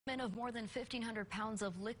Of more than 1,500 pounds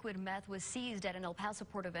of liquid meth was seized at an El Paso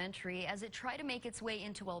port of entry as it tried to make its way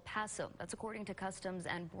into El Paso. That's according to Customs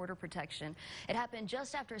and Border Protection. It happened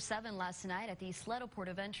just after 7 last night at the Ysleta port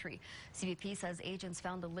of entry. CBP says agents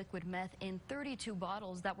found the liquid meth in 32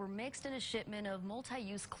 bottles that were mixed in a shipment of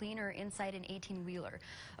multi-use cleaner inside an 18-wheeler.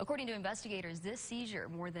 According to investigators, this seizure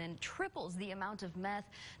more than triples the amount of meth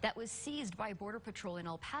that was seized by Border Patrol in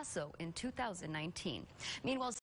El Paso in 2019. Meanwhile,